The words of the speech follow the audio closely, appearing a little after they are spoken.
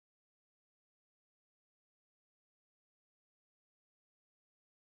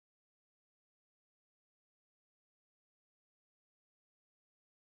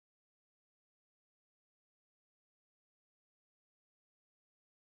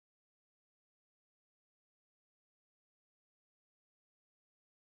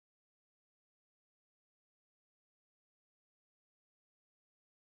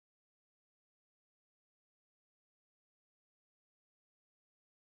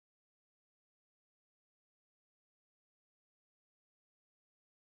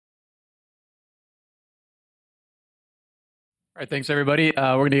All right, thanks everybody.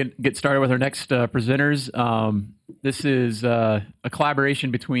 We're going to get started with our next presenters. This is a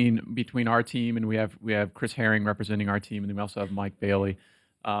collaboration between our team, and we have Chris Herring representing our team, and then we also have Mike Bailey.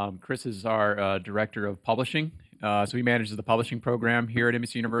 Chris is our director of publishing, so he manages the publishing program here at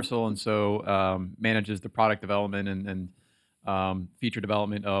NBC Universal, and so manages the product development and feature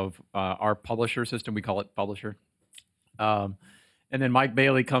development of our publisher system. We call it Publisher. And then Mike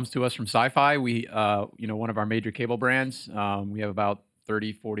Bailey comes to us from Syfy. We, one of our major cable brands. We have about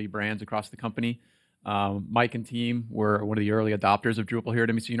 30, 40 brands across the company. Mike and team were one of the early adopters of Drupal here at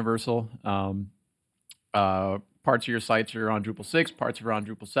NBC Universal. Parts of your sites are on Drupal 6, parts are on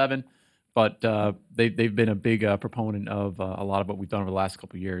Drupal 7, but they've been a big proponent of a lot of what we've done over the last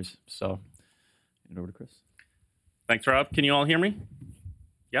couple of years. So, hand over to Chris. Thanks, Rob. Can you all hear me?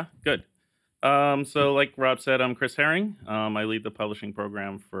 Yeah, good. So like Rob said, I'm Chris Herring. I lead the publishing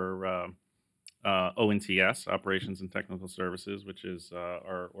program for ONTS, Operations and Technical Services, which is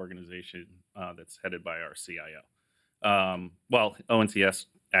our organization that's headed by our CIO. Well, ONTS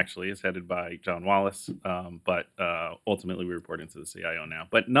actually is headed by John Wallace, but ultimately we report into the CIO now.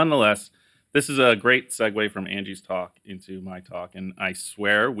 But nonetheless, this is a great segue from Angie's talk into my talk, and I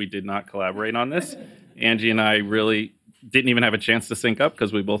swear we did not collaborate on this. Angie and I really didn't even have a chance to sync up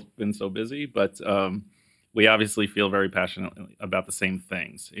because we've both been so busy, but we obviously feel very passionately about the same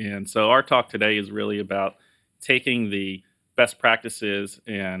things. And so our talk today is really about taking the best practices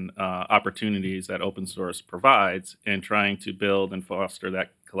and opportunities that open source provides and trying to build and foster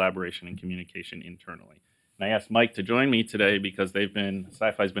that collaboration and communication internally. And I asked Mike to join me today because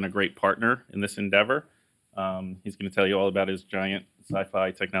Syfy's been a great partner in this endeavor. He's going to tell you all about his giant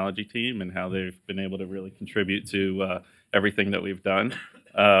Syfy technology team and how they've been able to really contribute to everything that we've done.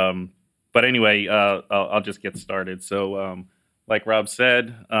 But anyway, I'll just get started. So like Rob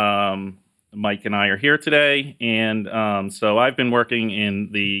said, Mike and I are here today. And so I've been working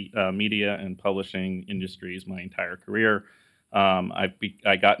in the media and publishing industries my entire career.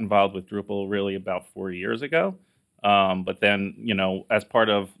 I got involved with Drupal really about 4 years ago. But then, as part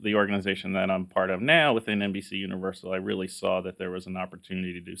of the organization that I'm part of now within NBC Universal, I really saw that there was an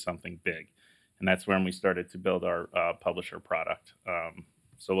opportunity to do something big. And that's when we started to build our publisher product.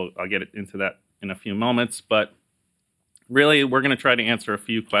 So I'll get into that in a few moments. But really, we're going to try to answer a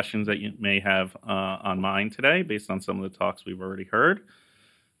few questions that you may have on mind today based on some of the talks we've already heard,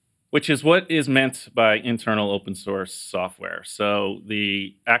 which is what is meant by internal open source software. So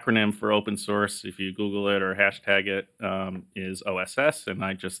the acronym for open source, if you Google it or hashtag it, is OSS. And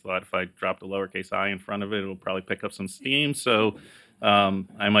I just thought if I dropped a lowercase I in front of it, it'll probably pick up some steam. So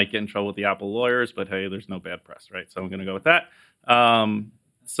I might get in trouble with the Apple lawyers, but hey, there's no bad press, right? So I'm going to go with that.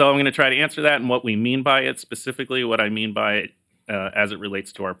 So I'm going to try to answer that and what we mean by it, specifically what I mean by it as it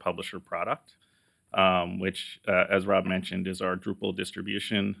relates to our publisher product. Which, as Rob mentioned, is our Drupal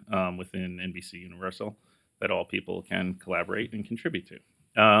distribution within NBC Universal that all people can collaborate and contribute to.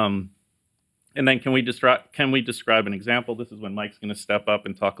 And then can we describe an example? This is when Mike's going to step up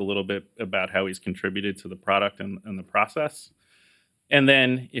and talk a little bit about how he's contributed to the product and the process. And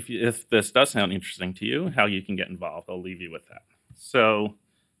then if this does sound interesting to you, how you can get involved, I'll leave you with that. So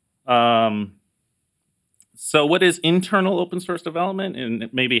what is internal open source development, and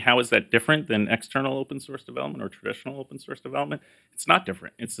maybe how is that different than external open source development or traditional open source development? It's not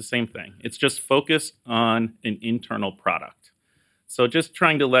different. It's the same thing. It's just focused on an internal product. So just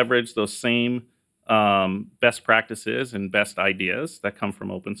trying to leverage those same best practices and best ideas that come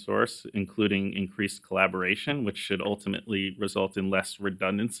from open source, including increased collaboration, which should ultimately result in less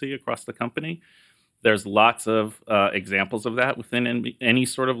redundancy across the company. There's lots of examples of that within any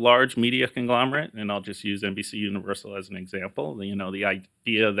sort of large media conglomerate, and I'll just use NBC Universal as an example. The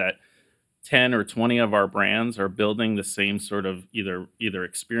idea that 10 or 20 of our brands are building the same sort of either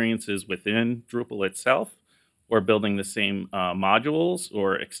experiences within Drupal itself or building the same modules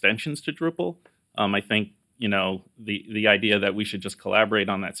or extensions to Drupal. I think the idea that we should just collaborate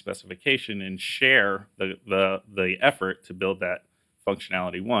on that specification and share the effort to build that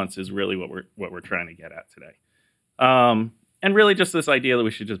functionality once is really what we're trying to get at today. And really just this idea that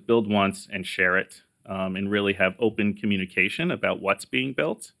we should just build once and share it and really have open communication about what's being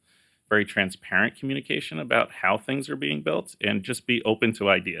built, very transparent communication about how things are being built, and just be open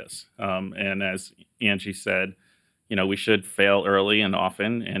to ideas. And as Angie said, we should fail early and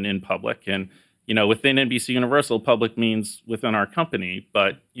often and in public. And, within NBC Universal, public means within our company,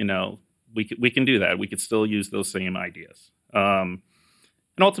 but, we can do that. We could still use those same ideas.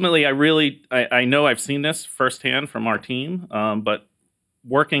 And ultimately, I know I've seen this firsthand from our team, but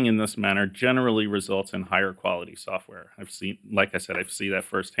working in this manner generally results in higher quality software. Like I said, I see that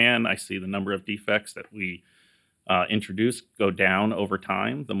firsthand. I see the number of defects that we introduce go down over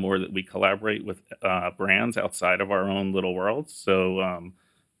time, the more that we collaborate with brands outside of our own little worlds. So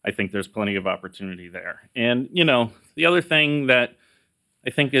I think there's plenty of opportunity there. And, the other thing that I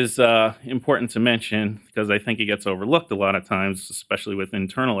think is important to mention, because I think it gets overlooked a lot of times, especially with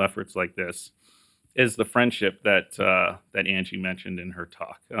internal efforts like this, is the friendship that Angie mentioned in her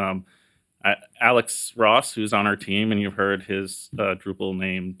talk. Alex Ross, who's on our team, and you've heard his Drupal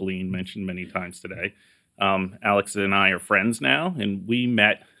name, Bleen, mentioned many times today. Alex and I are friends now, and we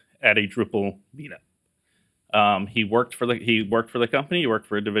met at a Drupal meetup. He worked for the company. He worked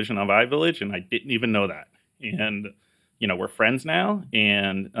for a division of iVillage, and I didn't even know that. And we're friends now,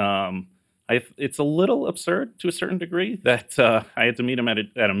 and it's a little absurd to a certain degree that I had to meet him at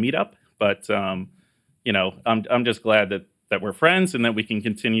a meetup. But I'm just glad that we're friends and that we can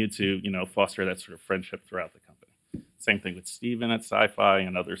continue to foster that sort of friendship throughout the company. Same thing with Steven at Syfy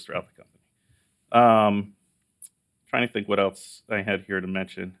and others throughout the company. Trying to think what else I had here to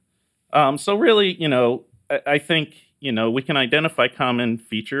mention. So really, I think we can identify common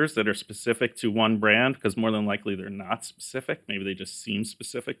features that are specific to one brand, because more than likely they're not specific. Maybe they just seem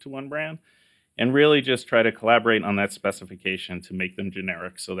specific to one brand, and really just try to collaborate on that specification to make them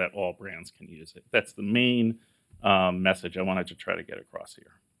generic so that all brands can use it. That's the main message I wanted to try to get across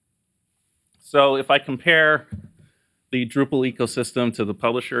here. So if I compare the Drupal ecosystem to the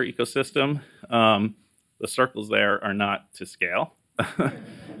publisher ecosystem, the circles there are not to scale.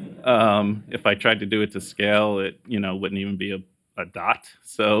 If I tried to do it to scale, it wouldn't even be a dot.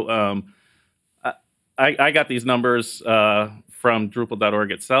 So I got these numbers from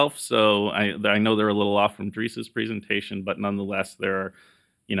Drupal.org itself. So I know they're a little off from Dries' presentation, but nonetheless, there are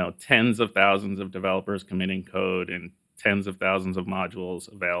tens of thousands of developers committing code and tens of thousands of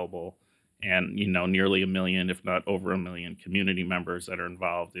modules available, and nearly 1 million, if not over 1 million, community members that are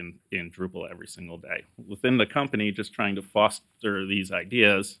involved in Drupal every single day. Within the company, just trying to foster these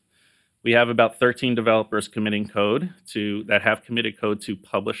ideas, we have about 13 developers committing code that have committed code to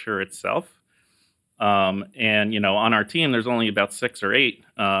Publisher itself. And on our team, there's only about 6 or 8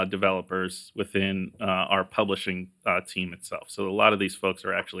 developers within our publishing team itself. So a lot of these folks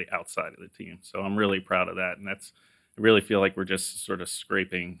are actually outside of the team. So I'm really proud of that, and I really feel like we're just sort of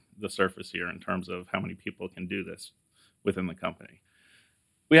scraping the surface here in terms of how many people can do this within the company.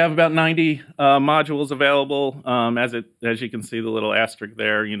 We have about 90 modules available. As you can see, the little asterisk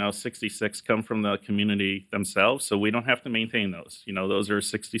there, 66 come from the community themselves, so we don't have to maintain those. Those are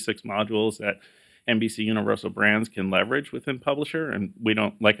 66 modules that NBCUniversal brands can leverage within Publisher, and we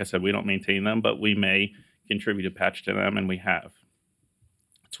don't, like I said, we don't maintain them, but we may contribute a patch to them, and we have.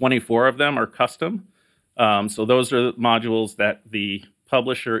 24 of them are custom. So those are modules that the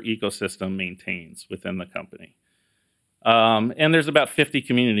Publisher ecosystem maintains within the company. And there's about 50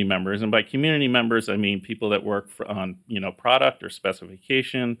 community members. And by community members, I mean people that work on product or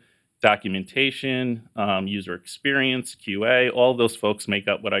specification, documentation, user experience, QA. All of those folks make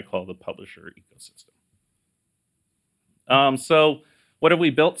up what I call the Publisher ecosystem. So what have we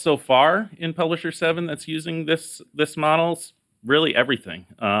built so far in Publisher 7 that's using this model? Really everything.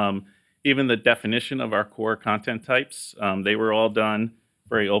 Even the definition of our core content types, they were all done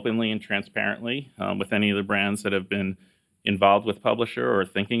very openly and transparently with any of the brands that have been involved with Publisher or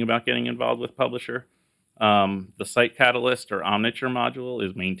thinking about getting involved with Publisher. The Site Catalyst or Omniture module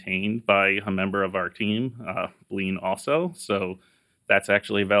is maintained by a member of our team, Bleen also. So that's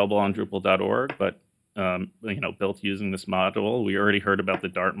actually available on Drupal.org, but built using this module. We already heard about the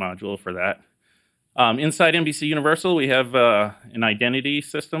Dart module for that. Inside NBCUniversal, we have an identity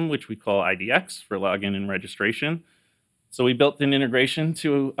system, which we call IDX for login and registration. So we built an integration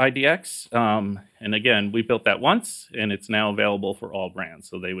to IDX. And again, we built that once, and it's now available for all brands.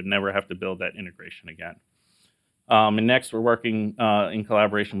 So they would never have to build that integration again. And next, we're working in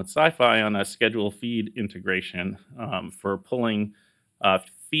collaboration with Syfy on a schedule feed integration for pulling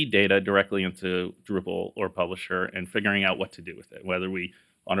feed data directly into Drupal or Publisher and figuring out what to do with it, whether we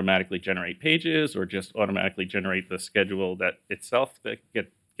automatically generate pages or just automatically generate the schedule that itself that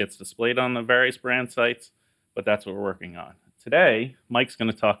gets displayed on the various brand sites. But that's what we're working on. Today, Mike's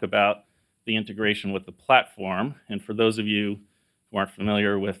going to talk about the integration with the platform. And for those of you who aren't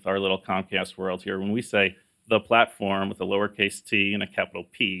familiar with our little Comcast world here, when we say the platform with a lowercase t and a capital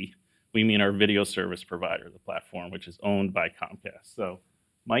P, we mean our video service provider, the platform, which is owned by Comcast. So,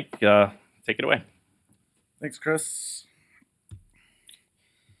 Mike, take it away. Thanks, Chris.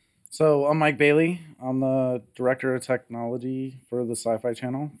 So I'm Mike Bailey. I'm the Director of Technology for the Syfy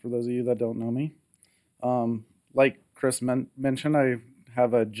channel, for those of you that don't know me. Like Chris mentioned, I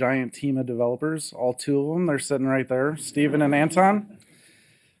have a giant team of developers, all 2 of them. They're sitting right there, Steven and Anton.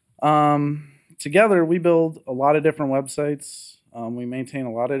 together, we build a lot of different websites. We maintain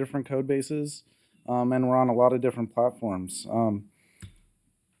a lot of different code bases, and we're on a lot of different platforms.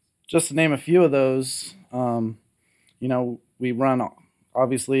 Just to name a few of those, we run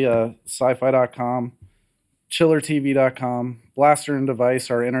obviously Syfy.com, ChillerTV.com, Blaster and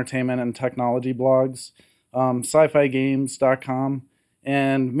Device, our entertainment and technology blogs, SyfyGames.com,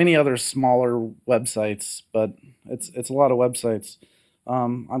 and many other smaller websites, but it's a lot of websites.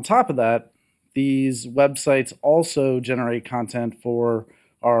 On top of that, these websites also generate content for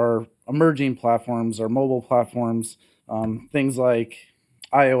our emerging platforms, our mobile platforms, things like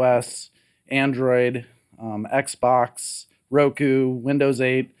iOS, Android, Xbox, Roku, Windows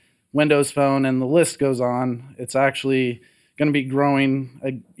 8, Windows Phone, and the list goes on. It's actually going to be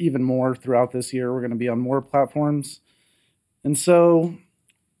growing even more throughout this year. We're going to be on more platforms. And so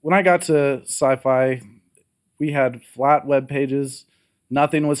when I got to Syfy, we had flat web pages.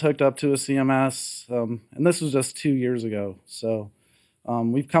 Nothing was hooked up to a CMS. And this was just 2 years ago. So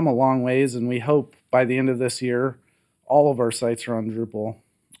we've come a long ways, and we hope by the end of this year, all of our sites are on Drupal.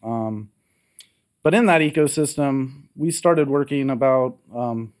 But in that ecosystem, we started working about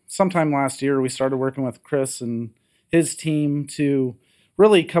sometime last year, we started working with Chris and his team to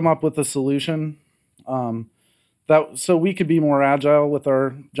really come up with a solution so we could be more agile with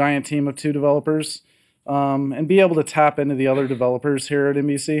our giant team of 2 developers and be able to tap into the other developers here at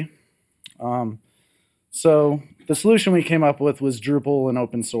NBC. So the solution we came up with was Drupal and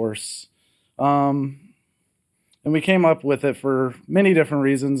open source. And we came up with it for many different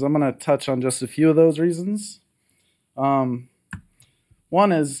reasons. I'm going to touch on just a few of those reasons. One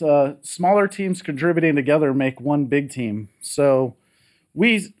is smaller teams contributing together make one big team. So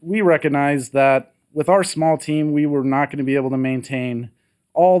we recognize that with our small team, we were not going to be able to maintain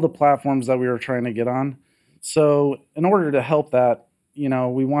all the platforms that we were trying to get on. So in order to help that,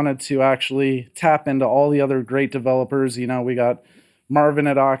 we wanted to actually tap into all the other great developers. We got Marvin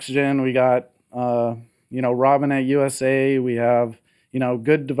at Oxygen, we got Robin at USA, we have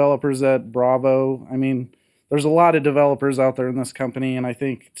good developers at Bravo. I mean, there's a lot of developers out there in this company, and I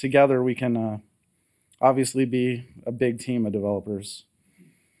think together we can obviously be a big team of developers.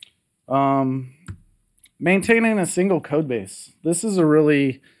 Maintaining a single code base. This is a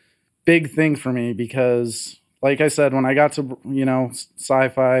really big thing for me because, like I said, when I got to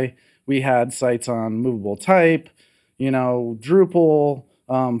Syfy, we had sites on movable type, Drupal,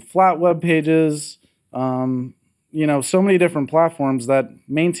 flat web pages, so many different platforms that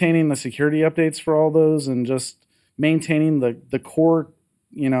maintaining the security updates for all those and just maintaining the core,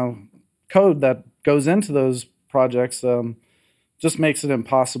 code that goes into those projects just makes it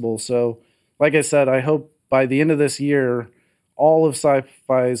impossible. So, like I said, I hope by the end of this year, all of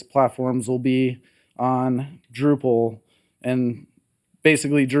Syfy's platforms will be on Drupal and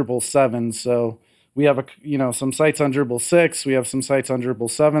basically Drupal 7. So we have some sites on Drupal 6. We have some sites on Drupal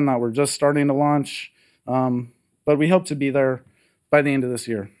 7 that we're just starting to launch. But we hope to be there by the end of this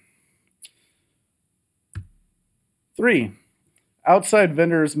year. 3, outside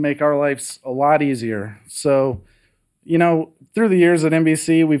vendors make our lives a lot easier. So, through the years at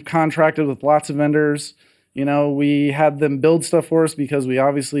NBC, we've contracted with lots of vendors. We had them build stuff for us because we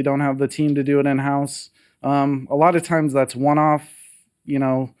obviously don't have the team to do it in-house. A lot of times that's one-off,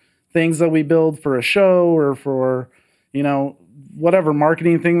 things that we build for a show or for, whatever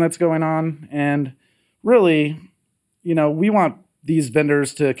marketing thing that's going on. And really, we want these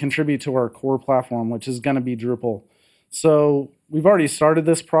vendors to contribute to our core platform, which is going to be Drupal. So we've already started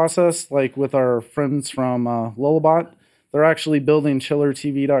this process, like with our friends from Lullabot. They're actually building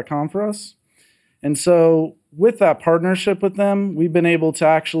ChillerTV.com for us. And so with that partnership with them, we've been able to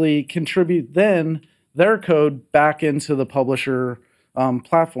actually contribute then their code back into the publisher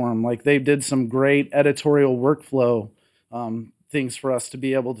platform. Like they did some great editorial workflow things for us to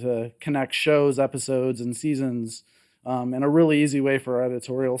be able to connect shows, episodes, and seasons in a really easy way for our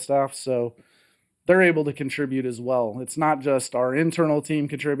editorial staff. So they're able to contribute as well. It's not just our internal team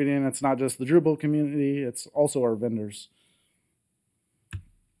contributing. It's not just the Drupal community. It's also our vendors.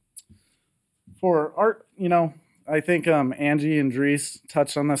 For art, I think Angie and Dries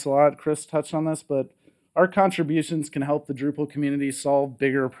touched on this a lot. Chris touched on this, but our contributions can help the Drupal community solve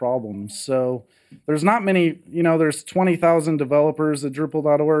bigger problems. So there's not many, there's 20,000 developers at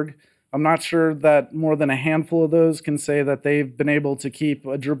Drupal.org. I'm not sure that more than a handful of those can say that they've been able to keep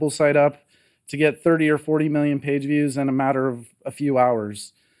a Drupal site up to get 30 or 40 million page views in a matter of a few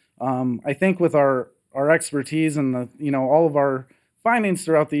hours. I think with our expertise and all of our findings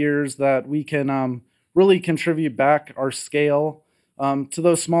throughout the years that we can really contribute back our scale to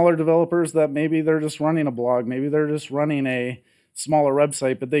those smaller developers that maybe they're just running a blog, maybe they're just running a smaller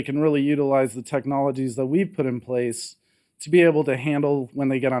website, but they can really utilize the technologies that we've put in place to be able to handle when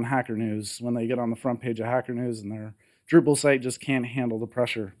they get on Hacker News, when they get on the front page of Hacker News and their Drupal site just can't handle the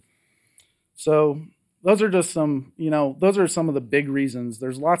pressure. So those are just some, those are some of the big reasons.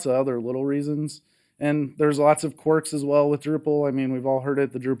 There's lots of other little reasons, and there's lots of quirks as well with Drupal. I mean, we've all heard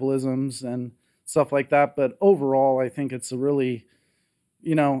it, the Drupalisms and stuff like that. But overall, I think it's a really,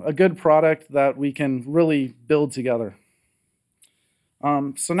 a good product that we can really build together.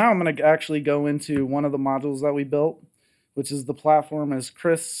 So now I'm going to actually go into one of the modules that we built, which is the platform, as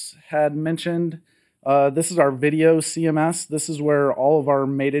Chris had mentioned. This is our video CMS. This is where all of our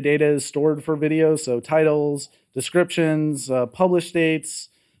metadata is stored for video. So titles, descriptions, publish dates,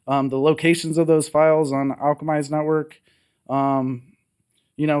 the locations of those files on Alchemy's network.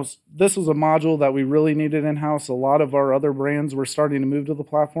 This was a module that we really needed in-house. A lot of our other brands were starting to move to the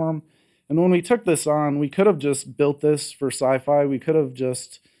platform. And when we took this on, we could have just built this for Syfy. We could have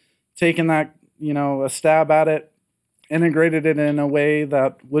just taken that, a stab at it, integrated it in a way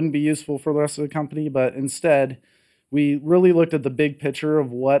that wouldn't be useful for the rest of the company. But instead, we really looked at the big picture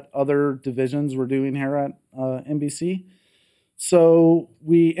of what other divisions were doing here at NBC. So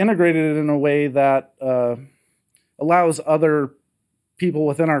we integrated it in a way that allows other people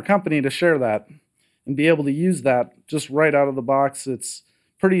within our company to share that and be able to use that just right out of the box. It's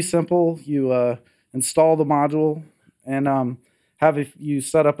pretty simple. You install the module and you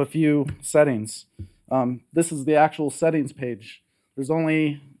set up a few settings. This is the actual settings page. There's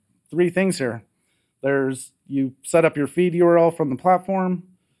only 3 things here. You set up your feed URL from the platform.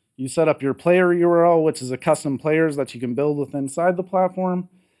 You set up your player URL, which is a custom players that you can build with inside the platform.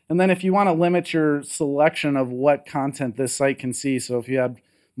 And then if you want to limit your selection of what content this site can see, so if you have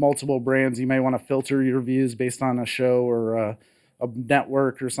multiple brands, you may want to filter your views based on a show or a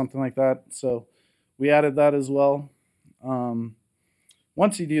network or something like that. So we added that as well.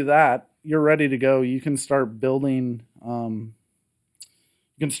 Once you do that, you're ready to go. You can start building.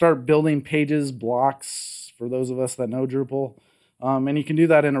 Pages, blocks for those of us that know Drupal, and you can do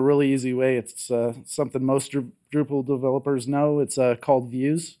that in a really easy way. It's something most Drupal developers know. It's called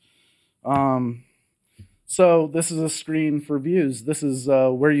views. So this is a screen for views. This is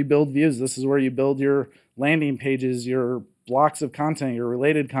where you build views. This is where you build your landing pages, your blocks of content, your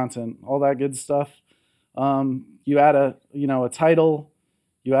related content, all that good stuff. You add a title.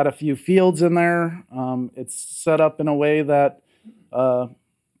 You add a few fields in there. It's set up in a way that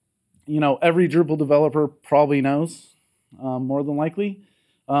every Drupal developer probably knows, more than likely.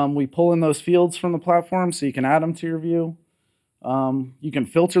 We pull in those fields from the platform so you can add them to your view. You can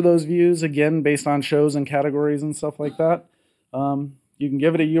filter those views, again, based on shows and categories and stuff like that. You can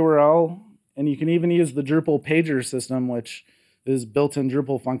give it a URL, and you can even use the Drupal pager system, which is built-in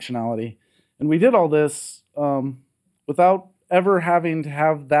Drupal functionality. And we did all this without ever having to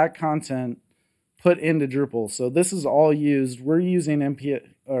have that content put into Drupal. So this is all used. We're using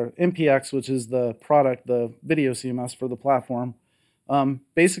NPX, which is the product, the video CMS for the platform,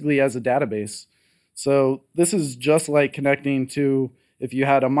 basically as a database. So this is just like connecting to if you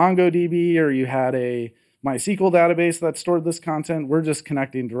had a MongoDB or you had a MySQL database that stored this content. We're just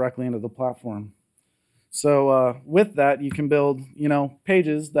connecting directly into the platform. So with that, you can build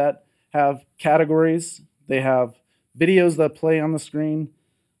pages that have categories. They have videos that play on the screen.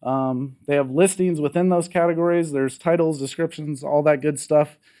 They have listings within those categories. There's titles, descriptions, all that good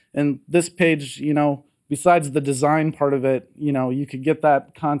stuff. And this page, besides the design part of it, you could get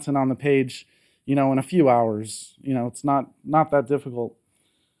that content on the page, in a few hours. It's not that difficult.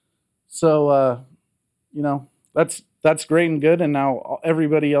 So, that's great and good. And now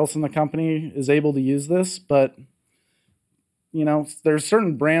everybody else in the company is able to use this. But, there's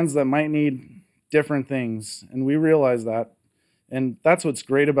certain brands that might need different things, and we realize that. And that's what's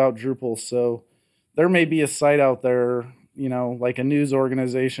great about Drupal. So there may be a site out there, like a news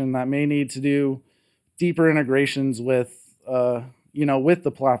organization that may need to do deeper integrations with, with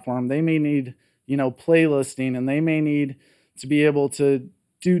the platform. They may need, playlisting, and they may need to be able to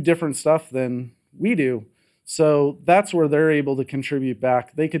do different stuff than we do. So that's where they're able to contribute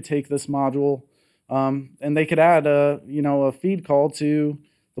back. They could take this module, and they could add a feed call to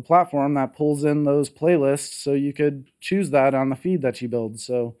the platform that pulls in those playlists, so you could choose that on the feed that you build.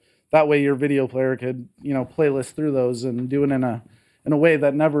 So that way your video player could, playlist through those and do it in a way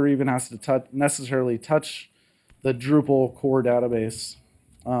that never even has to necessarily touch the Drupal core database.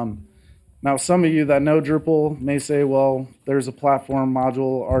 Now, some of you that know Drupal may say, well, there's a platform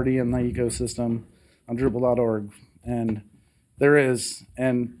module already in the ecosystem on Drupal.org, and there is.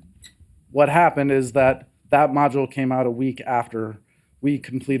 And what happened is that module came out a week after we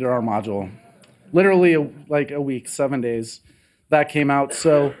completed our module. Literally like a week, 7 days. that came out.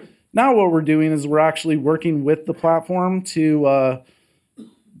 So now what we're doing is we're actually working with the platform to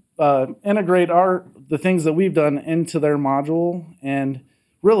integrate the things that we've done into their module. And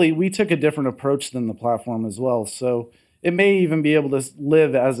really, we took a different approach than the platform as well. So it may even be able to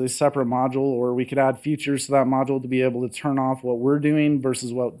live as a separate module, or we could add features to that module to be able to turn off what we're doing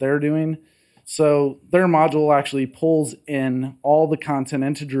versus what they're doing. So their module actually pulls in all the content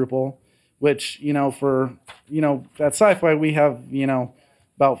into Drupal, which, at Syfy, we have,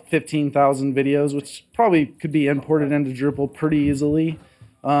 about 15,000 videos, which probably could be imported into Drupal pretty easily.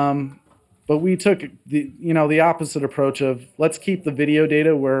 But we took the opposite approach of let's keep the video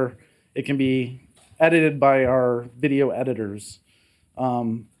data where it can be edited by our video editors.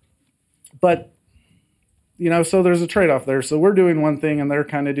 But so there's a trade-off there. So we're doing one thing and they're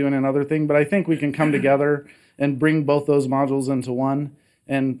kind of doing another thing, but I think we can come together and bring both those modules into one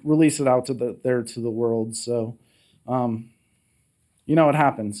and release it out to the world. So, it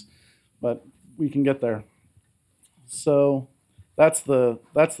happens, but we can get there. So that's the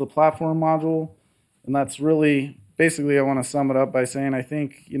platform module, and that's really basically, I want to sum it up by saying I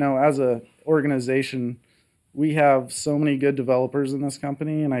think, as a organization, we have so many good developers in this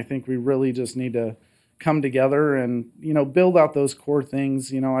company, and I think we really just need to come together and, build out those core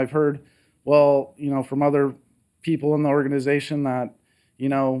things. I've heard, from other people in the organization that,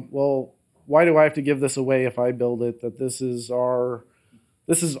 why do I have to give this away if I build it? That this is our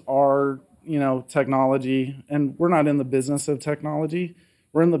technology, and we're not in the business of technology.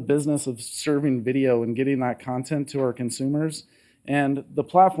 We're in the business of serving video and getting that content to our consumers. And the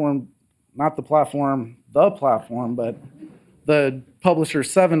platform, not the platform, but the Publisher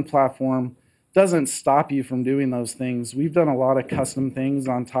 7 platform doesn't stop you from doing those things. We've done a lot of custom things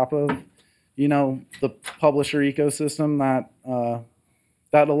on top of, the publisher ecosystem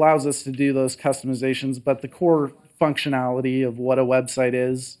that allows us to do those customizations, but the core functionality of what a website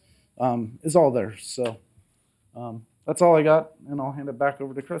is all there. So that's all I got, and I'll hand it back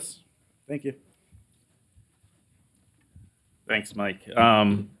over to Chris. Thank you. Thanks, Mike.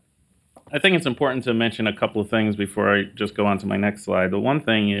 I think it's important to mention a couple of things before I just go on to my next slide. The one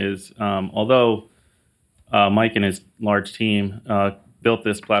thing is, although Mike and his large team built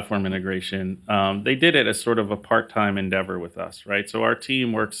this platform integration, they did it as sort of a part-time endeavor with us, right? So our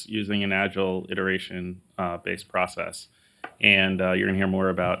team works using an agile iteration-based process. And you're going to hear more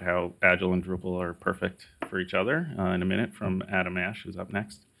about how Agile and Drupal are perfect for each other in a minute from Adam Ash, who's up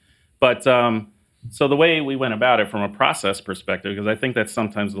next. But so the way we went about it from a process perspective, because I think that's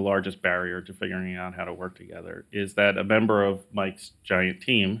sometimes the largest barrier to figuring out how to work together, is that a member of Mike's giant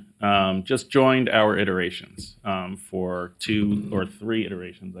team just joined our iterations for 2 or 3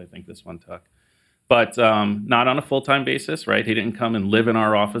 iterations, I think this one took. But not on a full-time basis, right? He didn't come and live in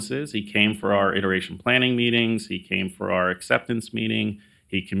our offices. He came for our iteration planning meetings. He came for our acceptance meeting.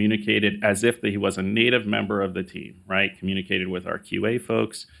 He communicated as if he was a native member of the team, right? Communicated with our QA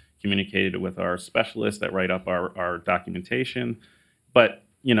folks, communicated with our specialists that write up our documentation. But,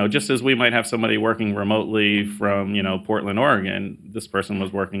 just as we might have somebody working remotely from, Portland, Oregon, this person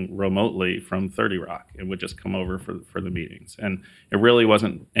was working remotely from 30 Rock and would just come over for the meetings. And it really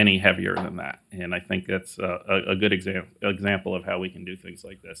wasn't any heavier than that. And I think that's a good example of how we can do things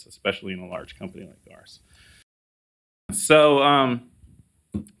like this, especially in a large company like ours. So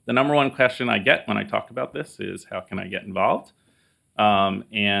the number one question I get when I talk about this is, how can I get involved?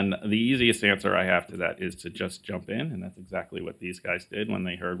 And the easiest answer I have to that is to just jump in, and that's exactly what these guys did when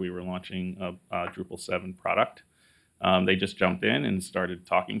they heard we were launching a Drupal 7 product. They just jumped in and started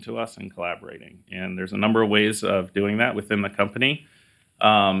talking to us and collaborating. And there's a number of ways of doing that within the company.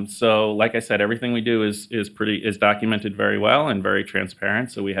 So like I said, everything we do is documented very well and very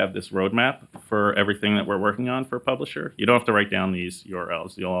transparent. So we have this roadmap for everything that we're working on for Publisher. You don't have to write down these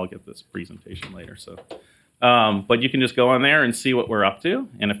URLs. You'll all get this presentation later. So. But you can just go on there and see what we're up to.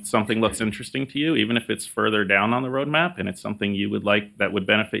 And if something looks interesting to you, even if it's further down on the roadmap and it's something you would like that would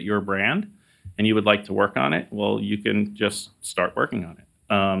benefit your brand and you would like to work on it, well, you can just start working on it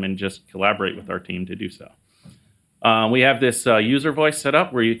and just collaborate with our team to do so. We have this user voice set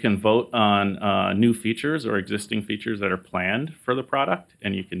up where you can vote on new features or existing features that are planned for the product,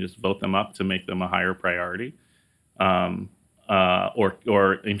 and you can just vote them up to make them a higher priority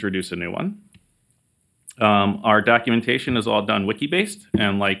or introduce a new one. Our documentation is all done wiki-based,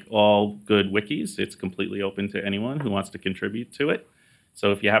 and like all good wikis, it's completely open to anyone who wants to contribute to it.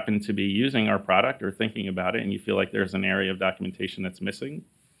 So if you happen to be using our product or thinking about it and you feel like there's an area of documentation that's missing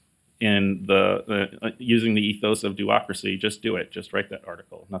in using the ethos of duocracy, just do it. Just write that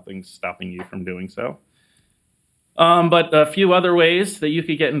article. Nothing's stopping you from doing so. But a few other ways that you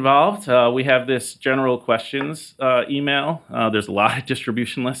could get involved. We have this general questions email. There's a lot of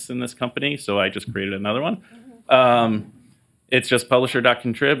distribution lists in this company, so I just created another one. It's just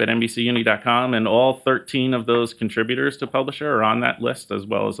publisher.contrib at NBCUni.com, and all 13 of those contributors to Publisher are on that list, as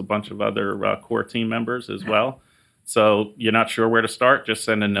well as a bunch of other core team members as well. So you're not sure where to start, just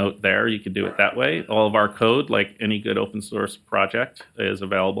send a note there. You could do it that way. All of our code, like any good open source project, is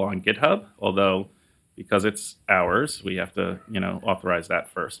available on GitHub, although because it's ours, we have to, authorize that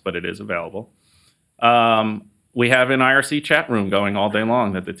first, but it is available. We have an IRC chat room going all day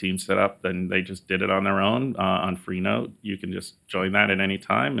long that the team set up, and they just did it on their own on Freenode. You can just join that at any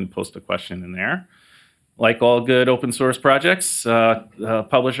time and post a question in there. Like all good open source projects,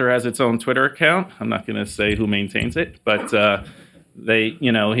 Publisher has its own Twitter account. I'm not going to say who maintains it, but the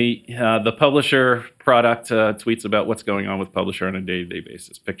Publisher product tweets about what's going on with Publisher on a day-to-day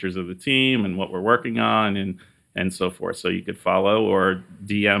basis, pictures of the team and what we're working on and so forth. So you could follow or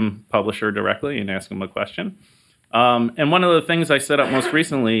DM Publisher directly and ask them a question. And one of the things I set up most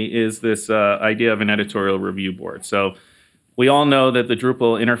recently is this idea of an editorial review board. So we all know that the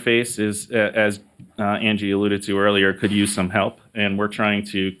Drupal interface is, as Angie alluded to earlier, could use some help, and we're trying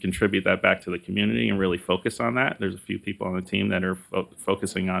to contribute that back to the community and really focus on that. There's a few people on the team that are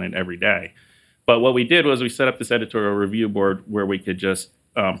focusing on it every day. But what we did was we set up this editorial review board where we could just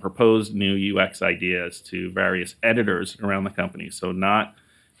propose new UX ideas to various editors around the company. So not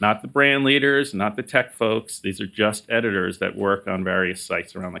the brand leaders, not the tech folks. These are just editors that work on various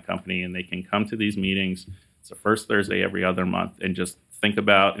sites around the company, and they can come to these meetings. It's the first Thursday every other month, and just think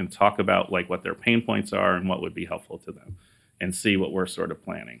about and talk about like what their pain points are and what would be helpful to them, and see what we're sort of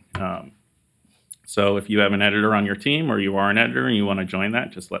planning. So if you have an editor on your team, or you are an editor and you want to join that,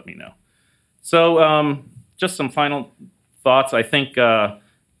 just let me know. So just some final thoughts. I think I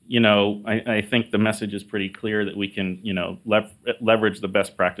think the message is pretty clear that we can leverage the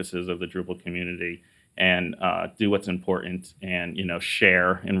best practices of the Drupal community and do what's important, and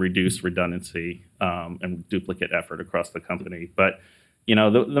share and reduce redundancy and duplicate effort across the company. But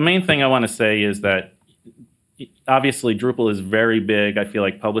the main thing I want to say is that obviously Drupal is very big. I feel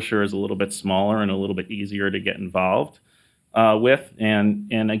like Publisher is a little bit smaller and a little bit easier to get involved with.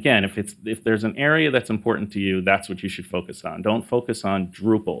 And again, if there's an area that's important to you, that's what you should focus on. Don't focus on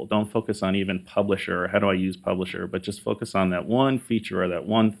Drupal. Don't focus on even Publisher. How do I use Publisher? But just focus on that one feature or that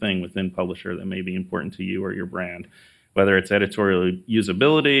one thing within Publisher that may be important to you or your brand, whether it's editorial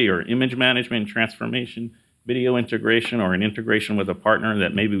usability or image management, transformation, video integration, or an integration with a partner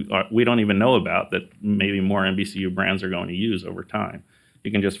that maybe we don't even know about that maybe more NBCU brands are going to use over time.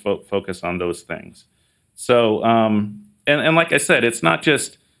 You can just focus on those things. So, and like I said, it's not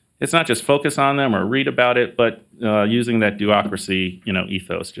just focus on them or read about it, but using that duocracy,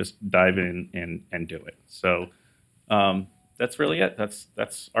 ethos, just dive in and do it. So that's really it.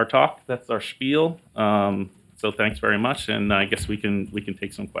 That's our talk. That's our spiel. So thanks very much, and I guess we can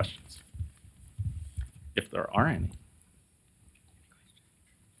take some questions if there are any.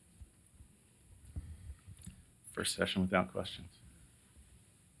 First session without questions.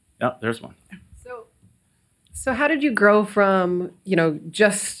 Yeah, there's one. So how did you grow from,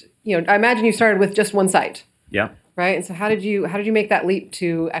 just, I imagine you started with just one site. Yeah. Right. And so how did you make that leap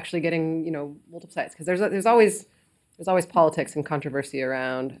to actually getting, multiple sites? Because there's always politics and controversy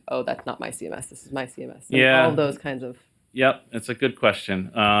around, oh, that's not my CMS, this is my CMS. And all of those kinds of. Yep. It's a good question.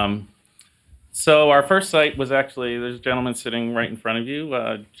 So our first site was actually, there's a gentleman sitting right in front of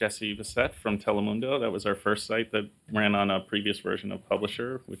you, Jesse Bissett from Telemundo. That was our first site that ran on a previous version of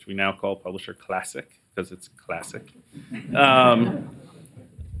Publisher, which we now call Publisher Classic because it's classic.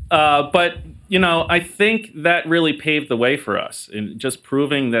 But, I think that really paved the way for us in just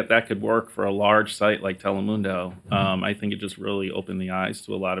proving that could work for a large site like Telemundo. I think it just really opened the eyes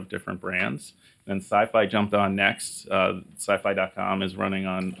to a lot of different brands. And Syfy jumped on next. Syfy.com is running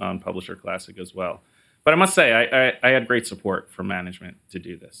on Publisher Classic as well. But I must say, I had great support from management to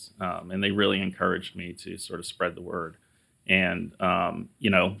do this. And they really encouraged me to sort of spread the word. And,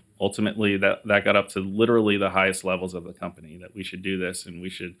 ultimately that got up to literally the highest levels of the company, that we should do this and we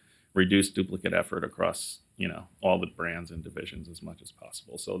should reduce duplicate effort across, all the brands and divisions as much as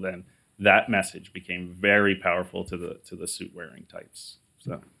possible. So then that message became very powerful to the suit wearing types.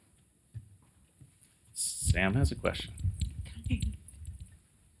 So Sam has a question. Of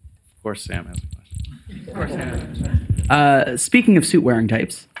course, Sam has a question. Speaking of suit wearing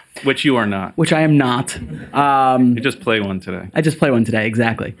types, which you are not. Which I am not. You just play one today. I just play one today,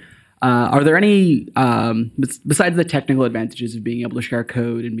 exactly. Are there any, besides the technical advantages of being able to share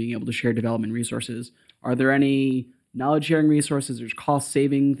code and being able to share development resources, are there any knowledge sharing resources, there's cost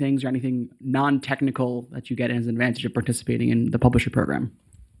saving things, or anything non-technical that you get as an advantage of participating in the publisher program?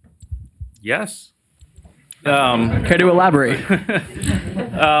 Yes. Care to elaborate?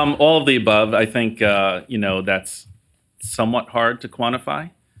 All of the above. I think that's somewhat hard to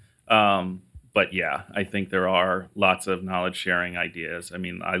quantify. But yeah, I think there are lots of knowledge sharing ideas. I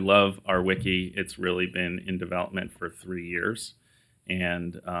mean, I love our wiki. It's really been in development for 3 years.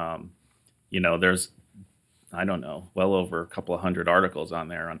 And, there's, I don't know, well over a couple of hundred articles on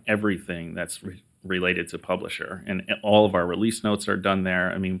there on everything that's related to publisher. And all of our release notes are done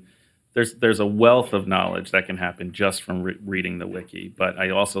there. I mean, there's a wealth of knowledge that can happen just from reading the wiki, but I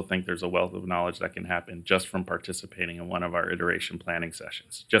also think there's a wealth of knowledge that can happen just from participating in one of our iteration planning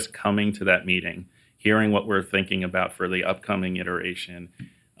sessions. Just coming to that meeting, hearing what we're thinking about for the upcoming iteration,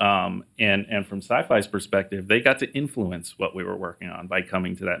 and from Syfy's perspective, they got to influence what we were working on by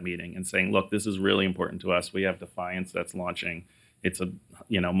coming to that meeting and saying, "Look, this is really important to us. We have Defiance that's launching. It's a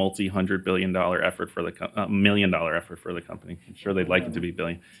multi-$100 billion effort for the $1 million effort for the company. I'm sure they'd like it to be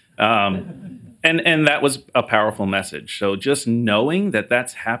billion." And that was a powerful message. So just knowing that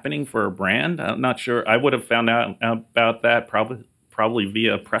that's happening for a brand, I'm not sure I would have found out about that probably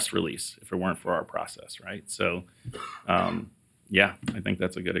via press release if it weren't for our process, right? So, yeah, I think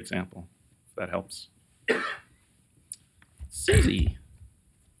that's a good example. If that helps. Susie.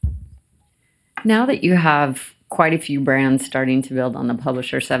 Now that you have quite a few brands starting to build on the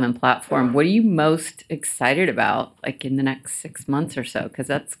Publisher 7 platform, what are you most excited about, like in the next 6 months or so? Because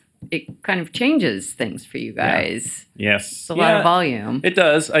it kind of changes things for you guys. Yeah. Yes. It's a lot of volume. It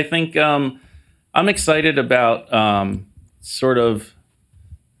does. I think I'm excited about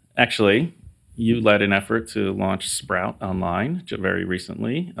actually, you led an effort to launch Sprout online very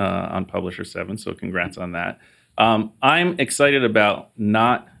recently on Publisher 7, so congrats on that. I'm excited about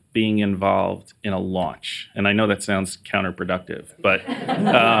not being involved in a launch. And I know that sounds counterproductive, but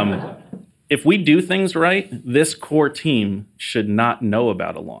if we do things right, this core team should not know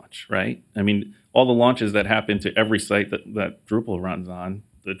about a launch, right? I mean, all the launches that happen to every site that Drupal runs on,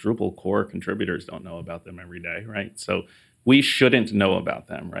 the Drupal core contributors don't know about them every day, right? So we shouldn't know about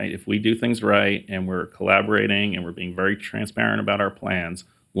them, right? If we do things right and we're collaborating and we're being very transparent about our plans,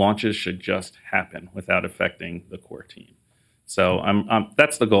 launches should just happen without affecting the core team. So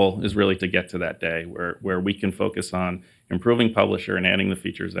that's the goal, is really to get to that day where we can focus on improving Publisher and adding the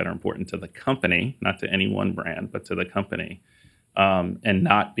features that are important to the company, not to any one brand, but to the company, and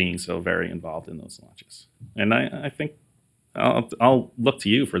not being so very involved in those launches. And I think I'll look to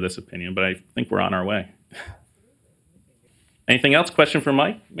you for this opinion, but I think we're on our way. Anything else? Question for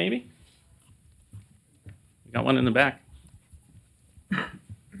Mike, maybe? We got one in the back.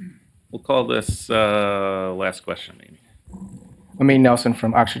 We'll call this last question, maybe. Nelson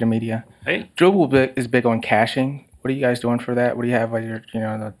from Oxford Media. Hey. Drupal is big on caching. What are you guys doing for that? What do you have on your,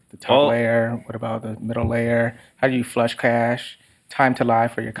 the top layer? What about the middle layer? How do you flush cache? Time to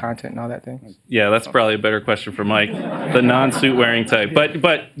live for your content and all that thing? Yeah, that's probably a better question for Mike, the non-suit wearing type.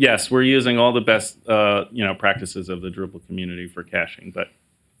 But yes, we're using all the best practices of the Drupal community for caching. But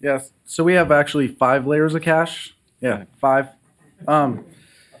yes, so we have actually 5 layers of cache. Yeah, 5, and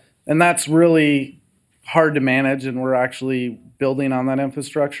that's really hard to manage, and we're actually building on that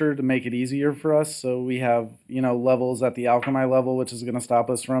infrastructure to make it easier for us. So we have, levels at the Alchemy level, which is going to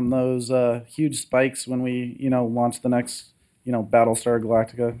stop us from those huge spikes when we, launch the next, Battlestar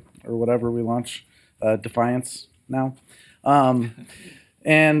Galactica or whatever we launch, Defiance now.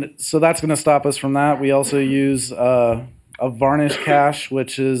 And so that's going to stop us from that. We also use a Varnish cache,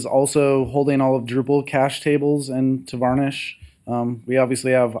 which is also holding all of Drupal cache tables into Varnish. We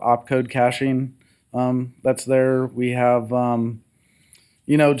obviously have opcode caching. That's there. We have,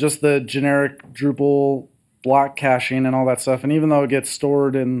 just the generic Drupal block caching and all that stuff. And even though it gets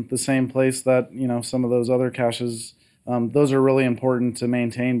stored in the same place that, some of those other caches, those are really important to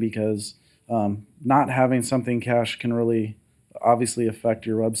maintain because not having something cached can really obviously affect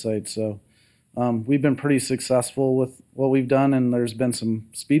your website. So we've been pretty successful with what we've done, and there's been some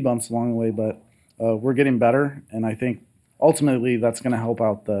speed bumps along the way, but we're getting better. And I think ultimately that's going to help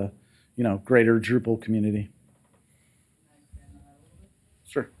out the greater Drupal community.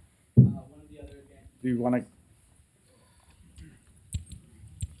 Sure. Do you want to?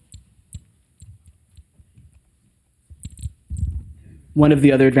 One of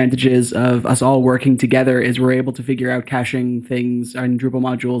the other advantages of us all working together is we're able to figure out caching things on Drupal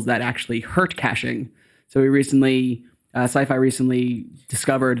modules that actually hurt caching. So Syfy recently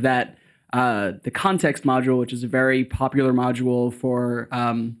discovered that the context module, which is a very popular module for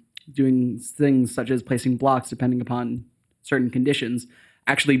doing things such as placing blocks depending upon certain conditions,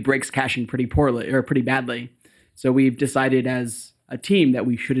 actually breaks caching pretty poorly or pretty badly. So we've decided as a team that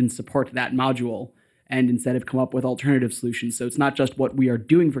we shouldn't support that module and instead have come up with alternative solutions. So it's not just what we are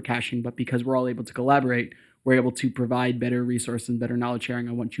doing for caching, but because we're all able to collaborate, we're able to provide better resource and better knowledge sharing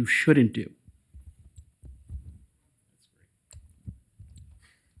on what you shouldn't do.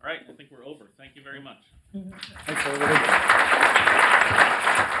 All right, I think we're over. Thank you very much. Thanks, everybody.